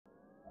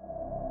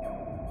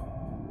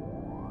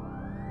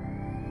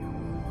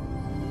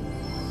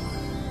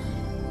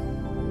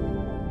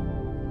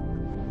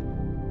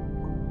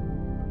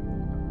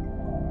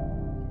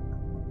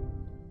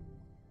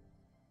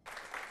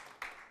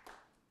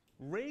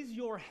Raise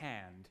your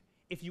hand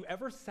if you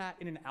ever sat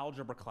in an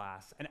algebra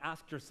class and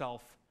asked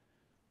yourself,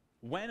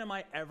 when am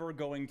I ever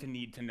going to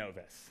need to know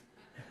this?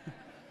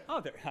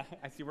 Oh,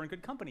 I see we're in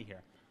good company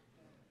here.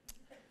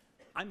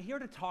 I'm here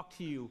to talk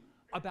to you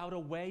about a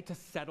way to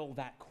settle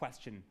that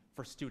question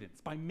for students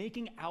by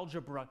making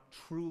algebra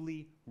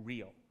truly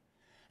real.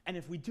 And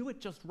if we do it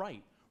just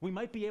right, we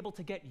might be able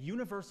to get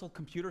universal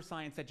computer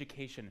science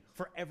education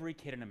for every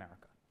kid in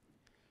America.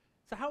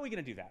 So how are we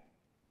going to do that?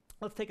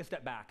 Let's take a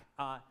step back.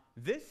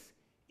 This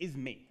is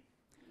me.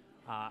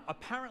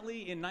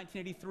 Apparently, in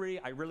 1983,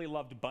 I really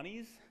loved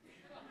bunnies.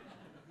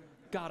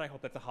 God, I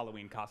hope that's a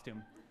Halloween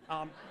costume.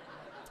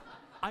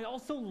 I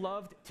also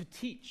loved to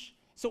teach.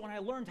 So when I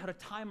learned how to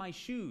tie my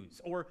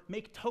shoes, or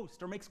make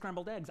toast, or make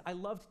scrambled eggs, I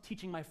loved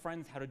teaching my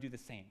friends how to do the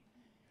same.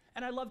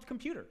 And I loved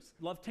computers,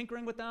 loved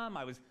tinkering with them.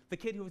 I was the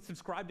kid who would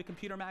subscribe to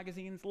computer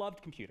magazines,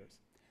 loved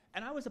computers.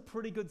 And I was a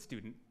pretty good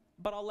student,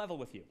 but I'll level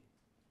with you.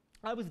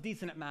 I was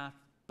decent at math,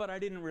 but I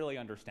didn't really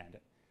understand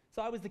it.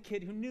 So I was the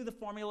kid who knew the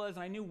formulas,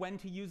 and I knew when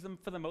to use them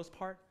for the most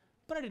part,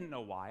 but I didn't know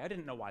why. I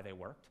didn't know why they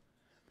worked.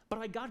 But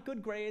I got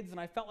good grades, and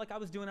I felt like I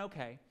was doing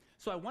okay.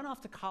 So I went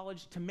off to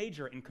college to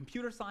major in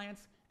computer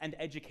science and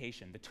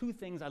education, the two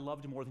things I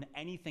loved more than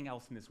anything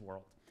else in this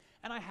world.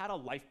 And I had a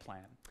life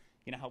plan.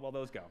 You know how well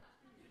those go.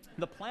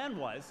 The plan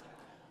was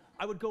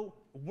I would go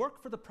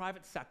work for the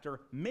private sector,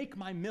 make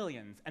my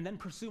millions, and then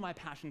pursue my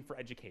passion for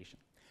education.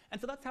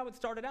 And so that's how it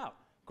started out.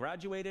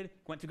 Graduated,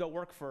 went to go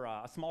work for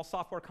a small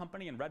software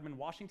company in Redmond,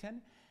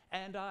 Washington.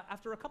 And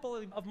after a couple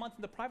of months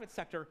in the private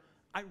sector,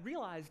 I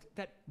realized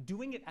that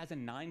doing it as a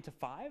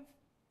 9-to-5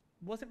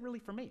 wasn't really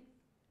for me.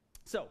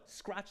 So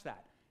scratch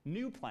that.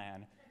 New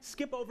plan.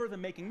 Skip over the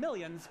making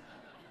millions.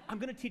 I'm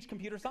going to teach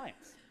computer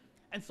science.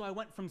 And so I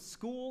went from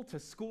school to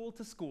school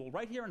to school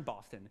right here in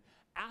Boston,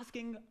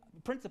 asking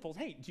principals,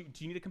 hey, do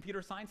you need a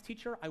computer science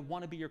teacher? I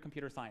want to be your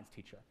computer science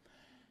teacher.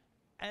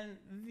 And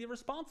the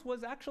response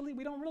was, actually,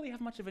 we don't really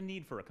have much of a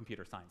need for a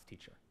computer science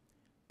teacher.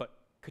 But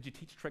could you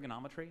teach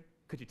trigonometry?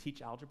 Could you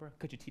teach algebra?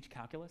 Could you teach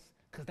calculus?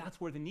 Because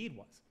that's where the need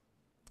was.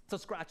 So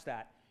scratch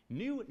that.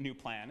 New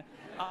plan.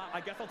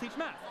 I guess I'll teach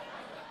math.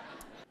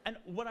 And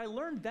what I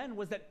learned then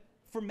was that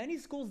for many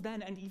schools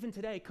then and even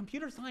today,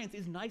 computer science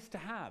is nice to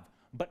have,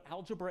 but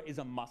algebra is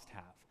a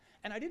must-have.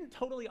 And I didn't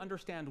totally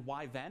understand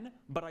why then,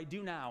 but I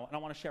do now, and I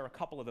want to share a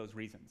couple of those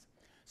reasons.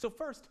 So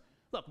first,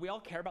 look, we all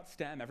care about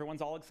STEM.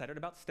 Everyone's all excited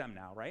about STEM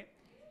now, right?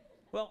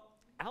 Well,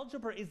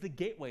 algebra is the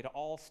gateway to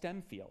all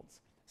STEM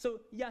fields. So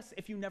yes,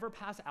 if you never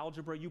pass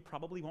algebra, you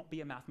probably won't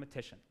be a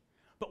mathematician.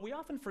 But we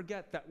often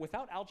forget that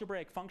without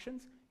algebraic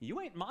functions,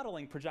 you ain't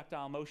modeling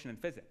projectile motion in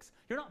physics.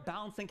 You're not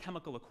balancing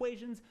chemical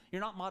equations.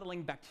 You're not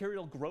modeling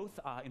bacterial growth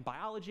in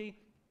biology.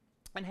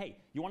 And hey,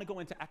 you want to go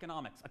into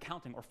economics,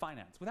 accounting, or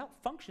finance. Without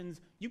functions,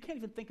 you can't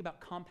even think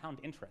about compound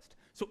interest.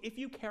 So if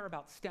you care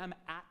about STEM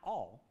at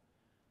all,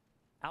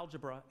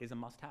 algebra is a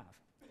must-have.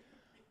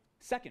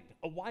 Second,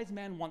 a wise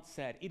man once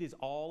said, it is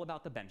all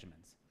about the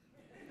Benjamins.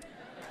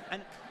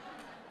 And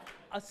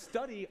a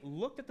study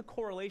looked at the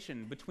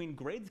correlation between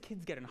grades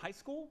kids get in high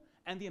school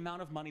and the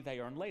amount of money they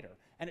earn later.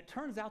 And it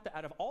turns out that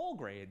out of all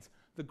grades,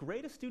 the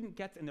grade a student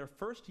gets in their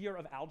first year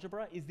of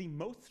algebra is the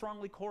most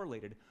strongly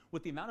correlated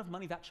with the amount of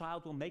money that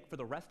child will make for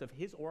the rest of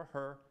his or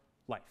her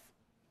life.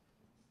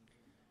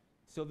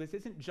 So this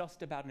isn't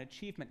just about an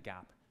achievement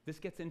gap. This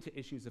gets into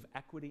issues of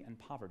equity and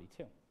poverty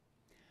too.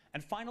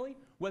 And finally,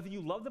 whether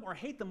you love them or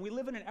hate them, we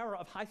live in an era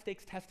of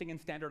high-stakes testing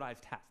and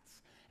standardized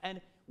tests. And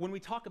when we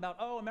talk about,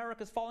 oh,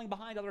 America's falling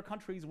behind other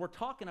countries, we're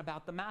talking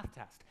about the math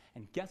test.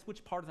 And guess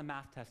which part of the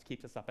math test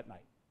keeps us up at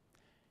night?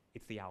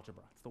 It's the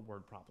algebra. It's the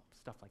word problem,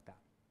 stuff like that.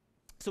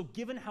 So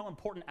given how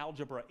important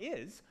algebra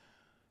is,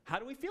 how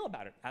do we feel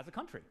about it as a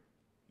country?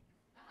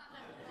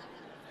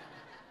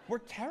 We're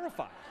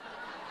terrified,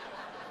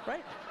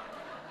 right?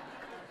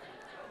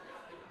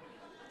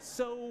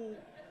 So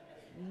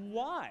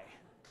why?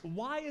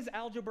 Why is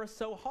algebra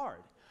so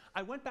hard?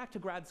 I went back to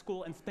grad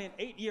school and spent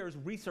 8 years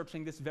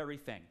researching this very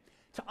thing.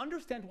 To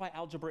understand why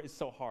algebra is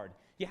so hard,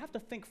 you have to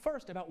think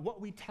first about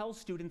what we tell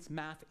students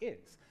math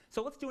is.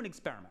 So let's do an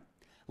experiment.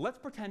 Let's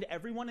pretend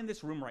everyone in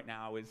this room right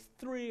now is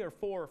 3 or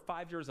 4 or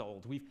 5 years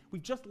old. We've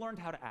just learned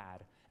how to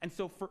add. And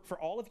so for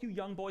all of you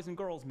young boys and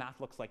girls, math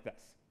looks like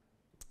this.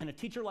 And a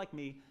teacher like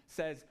me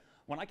says,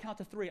 when I count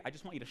to 3, I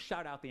just want you to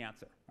shout out the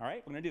answer. All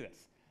right, we're going to do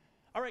this.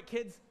 All right,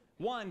 kids,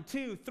 1,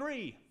 2,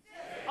 3. 6.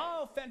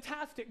 Oh,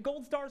 fantastic.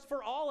 Gold stars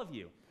for all of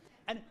you.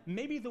 And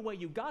maybe the way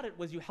you got it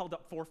was you held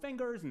up 4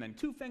 fingers and then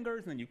 2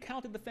 fingers and then you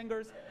counted the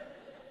fingers.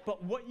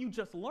 But what you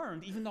just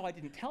learned, even though I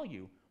didn't tell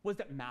you, was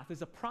that math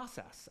is a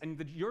process. And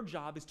your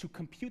job is to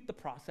compute the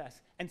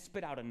process and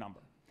spit out a number.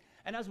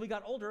 And as we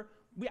got older,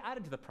 we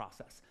added to the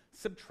process.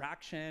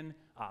 Subtraction,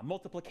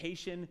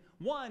 multiplication,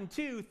 1,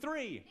 2,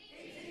 3.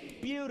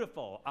 18.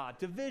 Beautiful.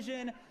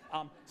 Division,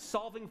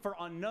 solving for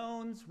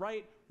unknowns,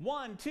 right?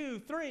 1, 2,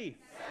 3.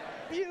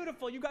 7.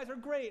 Beautiful. You guys are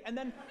great. And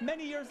then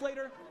many years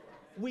later,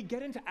 we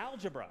get into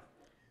algebra.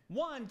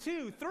 1,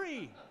 2,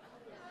 3.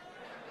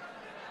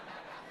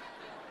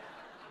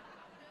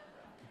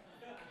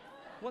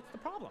 What's the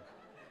problem?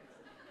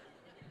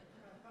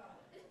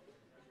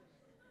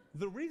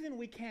 The reason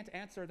we can't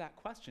answer that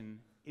question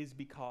is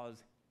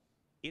because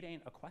it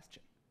ain't a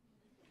question.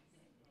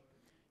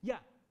 Yeah,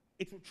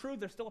 it's true,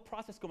 there's still a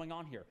process going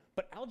on here,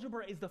 but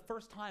algebra is the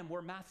first time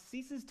where math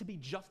ceases to be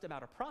just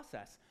about a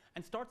process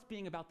and starts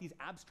being about these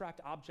abstract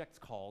objects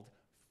called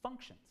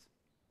functions.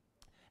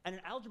 And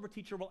an algebra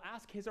teacher will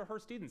ask his or her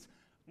students,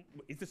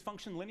 is this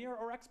function linear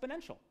or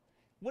exponential?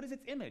 What is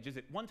its image? Is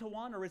it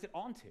one-to-one or is it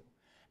onto?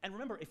 And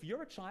remember, if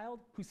you're a child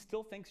who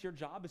still thinks your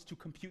job is to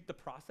compute the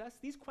process,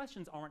 these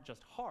questions aren't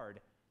just hard,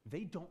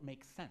 they don't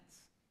make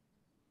sense.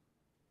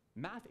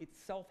 Math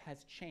itself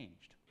has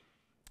changed.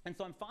 And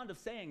so I'm fond of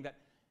saying that,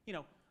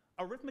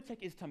 arithmetic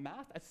is to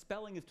math as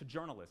spelling is to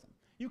journalism.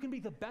 You can be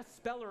the best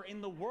speller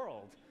in the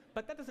world,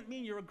 but that doesn't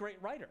mean you're a great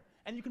writer.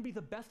 And you can be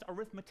the best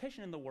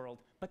arithmetician in the world,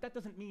 but that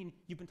doesn't mean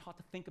you've been taught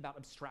to think about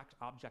abstract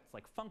objects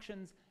like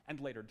functions and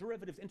later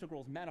derivatives,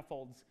 integrals,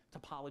 manifolds,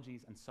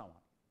 topologies, and so on.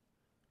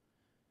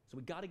 So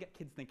we got to get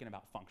kids thinking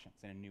about functions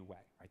in a new way,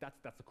 right?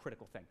 That's the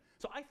critical thing.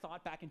 So I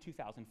thought back in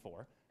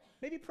 2004,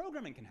 maybe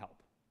programming can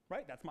help,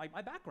 right? That's my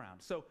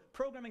background. So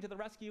programming to the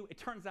rescue, it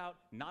turns out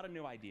not a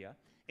new idea.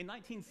 In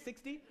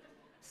 1960,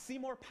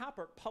 Seymour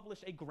Papert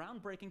published a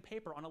groundbreaking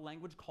paper on a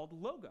language called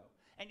Logo.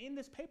 And in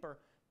this paper,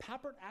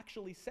 Papert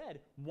actually said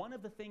one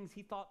of the things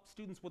he thought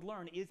students would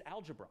learn is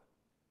algebra.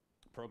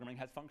 Programming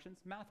has functions,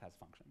 math has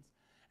functions.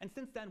 And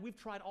since then, we've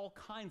tried all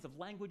kinds of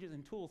languages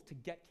and tools to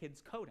get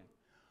kids coding.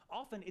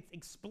 Often, it's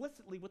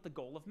explicitly with the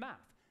goal of math.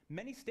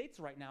 Many states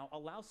right now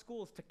allow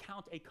schools to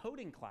count a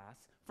coding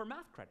class for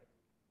math credit.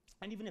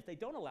 And even if they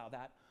don't allow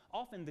that,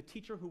 often the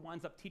teacher who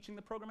winds up teaching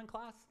the programming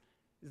class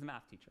is the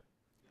math teacher.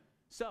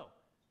 So,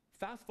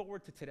 fast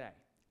forward to today.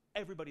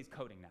 Everybody's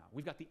coding now.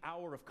 We've got the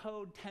hour of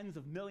code, tens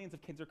of millions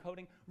of kids are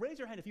coding. Raise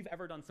your hand if you've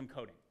ever done some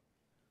coding.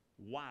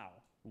 Wow,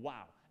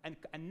 wow. And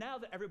now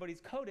that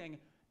everybody's coding,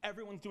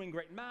 everyone's doing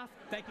great in math.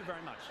 Thank you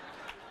very much.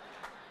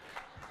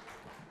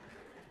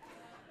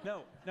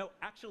 No,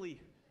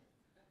 actually,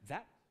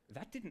 that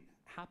didn't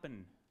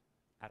happen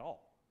at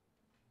all.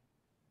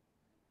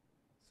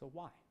 So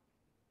why?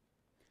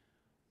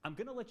 I'm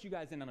going to let you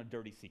guys in on a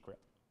dirty secret.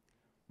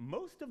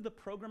 Most of the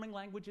programming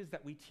languages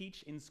that we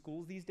teach in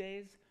schools these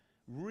days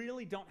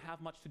really don't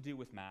have much to do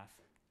with math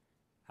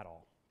at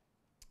all.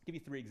 I'll give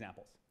you 3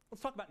 examples.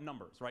 Let's talk about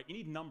numbers, right? You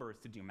need numbers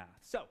to do math.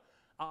 So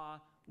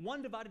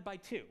 1 divided by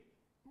 2.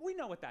 We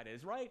know what that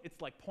is, right?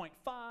 It's like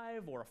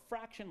 0.5 or a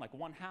fraction, like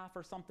 1/2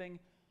 or something.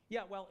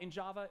 Yeah, well, in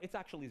Java, it's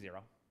actually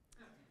 0.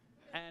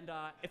 And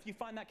if you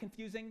find that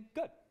confusing,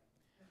 good.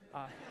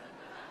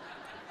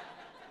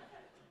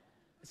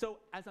 So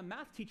as a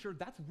math teacher,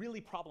 that's really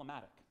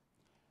problematic.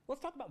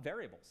 Let's talk about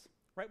variables,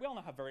 right? We all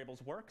know how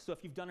variables work. So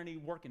if you've done any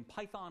work in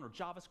Python or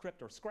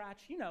JavaScript or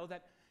Scratch, you know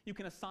that you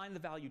can assign the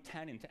value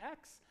 10 into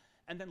x,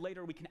 and then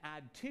later we can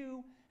add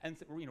 2 and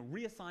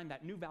reassign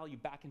that new value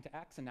back into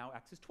x, and now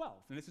x is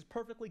 12. And this is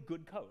perfectly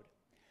good code.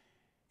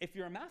 If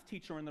you're a math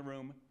teacher in the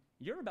room,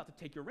 you're about to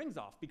take your rings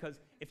off, because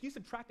if you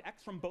subtract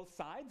x from both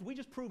sides, we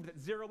just proved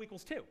that 0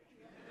 equals 2.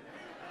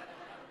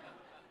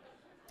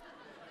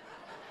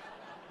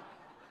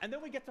 And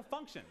then we get to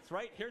functions,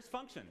 right? Here's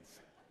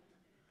functions.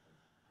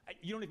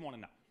 You don't even want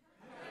to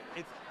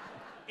know.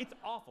 It's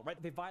awful,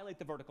 right? They violate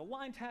the vertical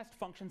line test.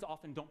 Functions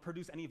often don't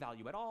produce any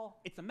value at all.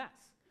 It's a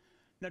mess.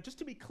 Now, just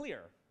to be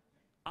clear,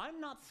 I'm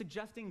not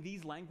suggesting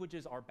these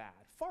languages are bad.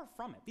 Far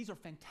from it. These are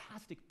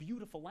fantastic,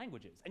 beautiful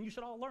languages, and you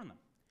should all learn them.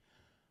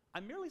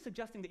 I'm merely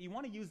suggesting that you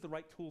want to use the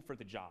right tool for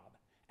the job.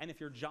 And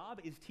if your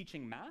job is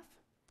teaching math,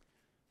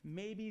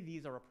 maybe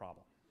these are a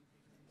problem.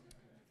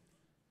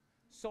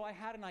 So I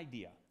had an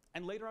idea,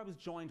 and later I was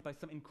joined by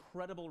some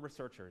incredible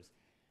researchers.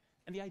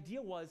 And the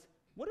idea was,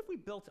 what if we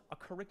built a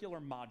curricular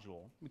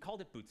module? We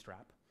called it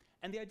Bootstrap.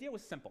 And the idea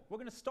was simple. We're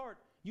going to start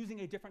using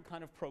a different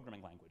kind of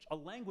programming language, a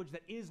language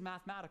that is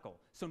mathematical.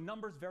 So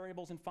numbers,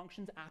 variables, and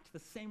functions act the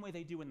same way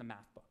they do in the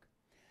math book.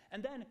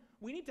 And then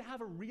we need to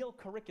have a real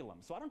curriculum.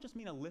 So I don't just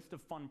mean a list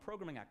of fun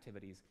programming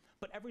activities,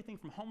 but everything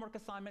from homework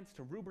assignments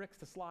to rubrics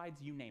to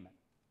slides, you name it.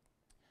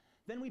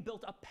 Then we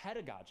built a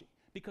pedagogy,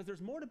 because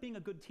there's more to being a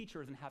good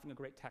teacher than having a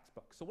great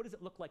textbook. So what does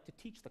it look like to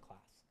teach the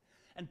class?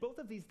 And both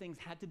of these things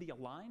had to be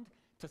aligned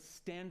to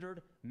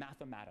standard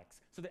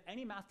mathematics, so that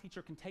any math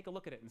teacher can take a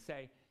look at it and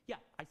say, yeah,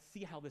 I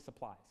see how this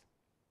applies.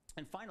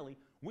 And finally,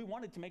 we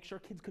wanted to make sure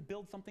kids could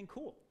build something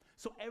cool.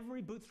 So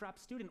every Bootstrap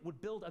student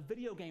would build a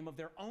video game of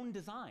their own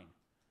design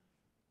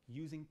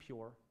using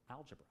pure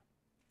algebra.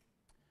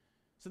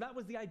 So that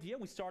was the idea.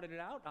 We started it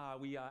out.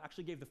 We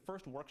actually gave the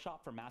first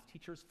workshop for math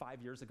teachers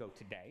 5 years ago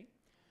today.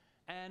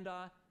 And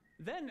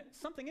then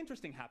something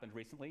interesting happened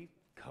recently.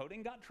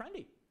 Coding got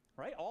trendy,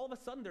 right? All of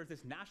a sudden, there's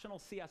this national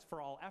CS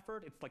for All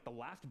effort. It's like the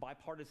last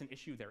bipartisan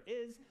issue there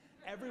is.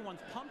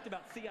 Everyone's pumped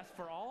about CS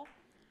for All.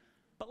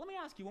 But let me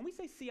ask you, when we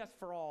say CS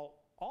for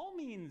all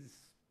means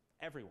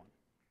everyone,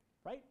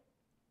 right?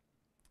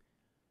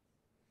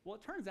 Well,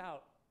 it turns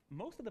out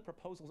most of the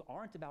proposals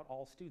aren't about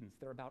all students.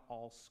 They're about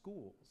all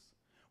schools,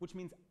 which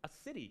means a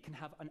city can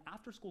have an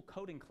after-school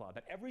coding club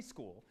at every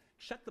school,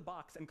 check the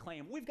box, and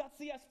claim, we've got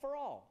CS for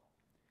all.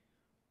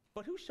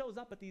 But who shows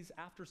up at these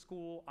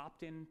after-school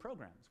opt-in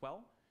programs?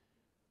 Well,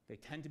 They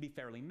tend to be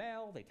fairly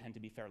male, they tend to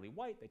be fairly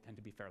white, they tend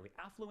to be fairly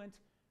affluent,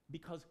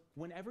 because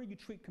whenever you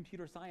treat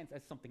computer science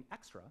as something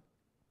extra,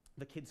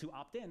 the kids who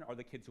opt in are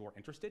the kids who are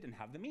interested and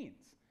have the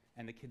means,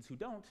 and the kids who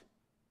don't,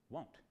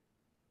 won't.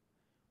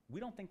 We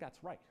don't think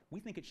that's right. We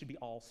think it should be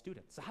all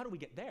students. So how do we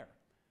get there?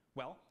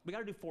 Well, we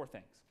gotta do 4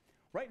 things.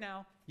 Right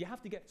now, you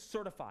have to get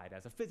certified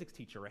as a physics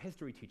teacher, a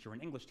history teacher, an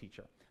English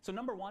teacher. So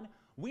number 1,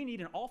 we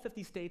need in all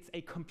 50 states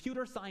a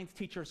computer science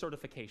teacher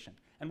certification.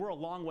 And we're a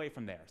long way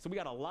from there. So we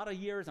got a lot of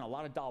years and a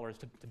lot of dollars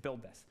to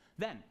build this.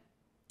 Then,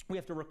 we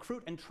have to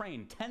recruit and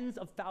train tens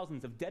of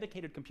thousands of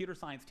dedicated computer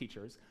science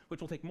teachers, which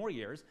will take more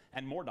years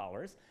and more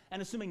dollars. And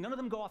assuming none of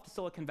them go off to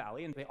Silicon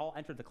Valley and they all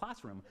enter the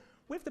classroom,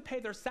 we have to pay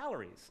their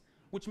salaries,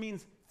 which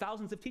means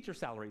thousands of teacher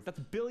salaries. That's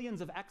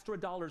billions of extra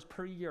dollars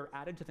per year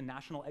added to the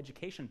national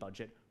education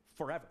budget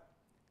forever.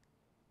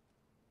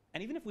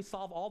 And even if we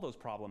solve all those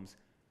problems,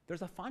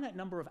 there's a finite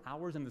number of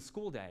hours in the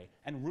school day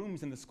and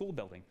rooms in the school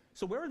building.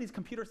 So where are these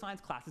computer science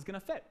classes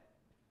gonna fit?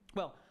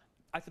 Well,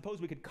 I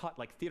suppose we could cut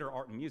like theater,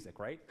 art, and music,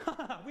 right?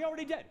 We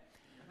already did.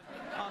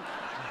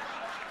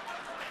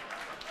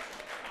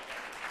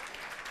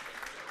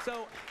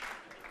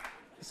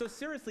 So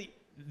seriously,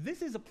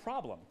 this is a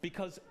problem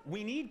because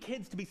we need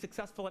kids to be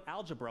successful at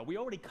algebra. We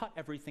already cut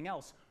everything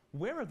else.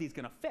 Where are these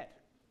gonna fit?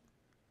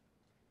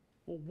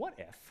 Well, what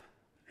if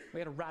we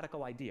had a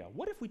radical idea?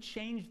 What if we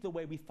changed the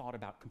way we thought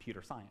about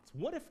computer science?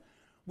 What if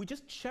we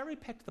just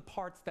cherry-picked the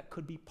parts that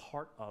could be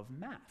part of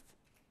math?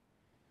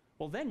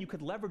 Well, then you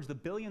could leverage the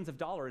billions of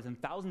dollars and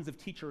thousands of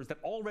teachers that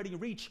already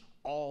reach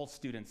all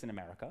students in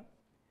America,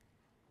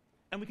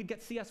 and we could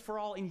get CS for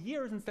all in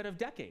years instead of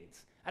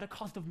decades, at a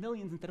cost of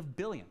millions instead of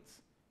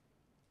billions.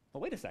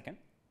 Well, wait a second.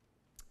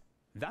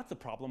 That's a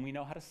problem we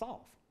know how to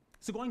solve.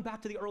 So going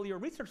back to the earlier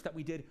research that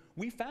we did,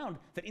 we found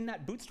that in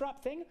that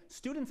bootstrap thing,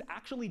 students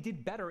actually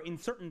did better in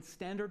certain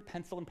standard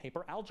pencil and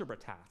paper algebra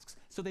tasks.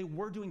 So they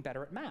were doing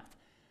better at math.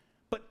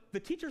 But the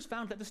teachers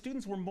found that the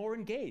students were more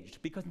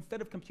engaged because instead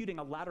of computing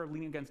a ladder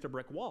leaning against a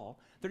brick wall,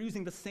 they're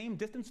using the same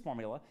distance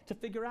formula to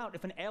figure out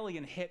if an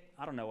alien hit,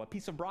 I don't know, a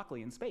piece of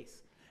broccoli in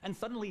space. And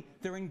suddenly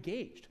they're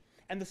engaged.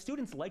 And the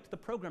students liked the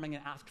programming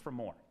and asked for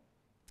more.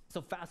 So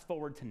fast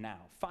forward to now,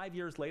 5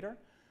 years later,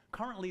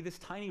 currently this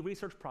tiny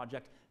research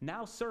project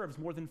now serves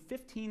more than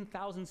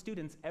 15,000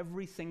 students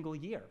every single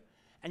year.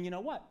 And you know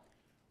what?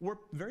 We're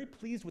very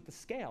pleased with the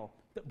scale,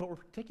 but we're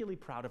particularly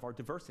proud of our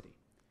diversity.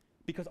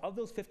 Because of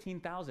those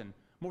 15,000,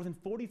 more than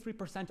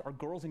 43% are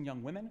girls and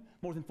young women,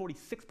 more than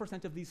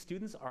 46% of these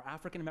students are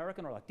African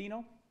American or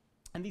Latino,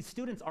 and these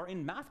students are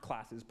in math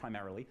classes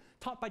primarily,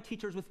 taught by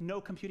teachers with no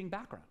computing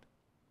background.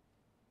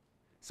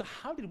 So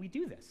how did we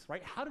do this,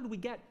 right? How did we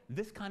get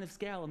this kind of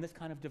scale and this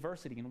kind of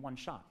diversity in one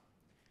shot?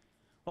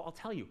 Well, I'll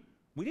tell you,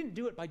 we didn't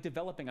do it by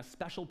developing a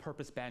special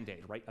purpose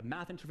Band-Aid, right? A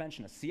math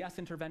intervention, a CS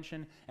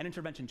intervention, an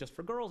intervention just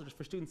for girls or just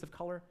for students of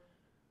color.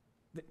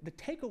 The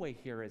takeaway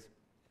here is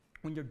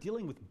when you're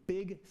dealing with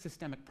big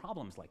systemic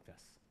problems like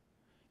this,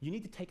 you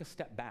need to take a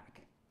step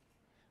back.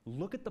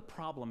 Look at the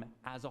problem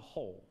as a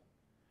whole.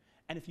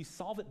 And if you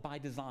solve it by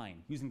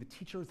design, using the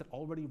teachers that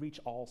already reach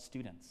all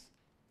students,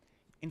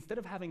 instead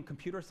of having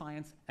computer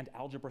science and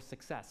algebra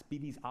success be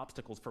these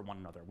obstacles for one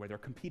another, where they're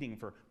competing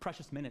for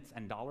precious minutes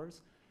and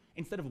dollars,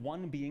 instead of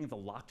one being the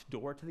locked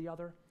door to the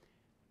other,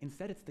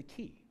 instead it's the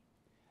key.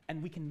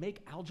 And we can make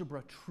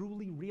algebra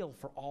truly real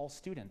for all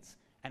students.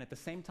 And at the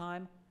same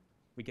time,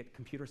 we get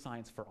computer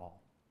science for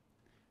all.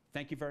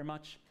 Thank you very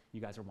much.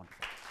 You guys are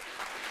wonderful.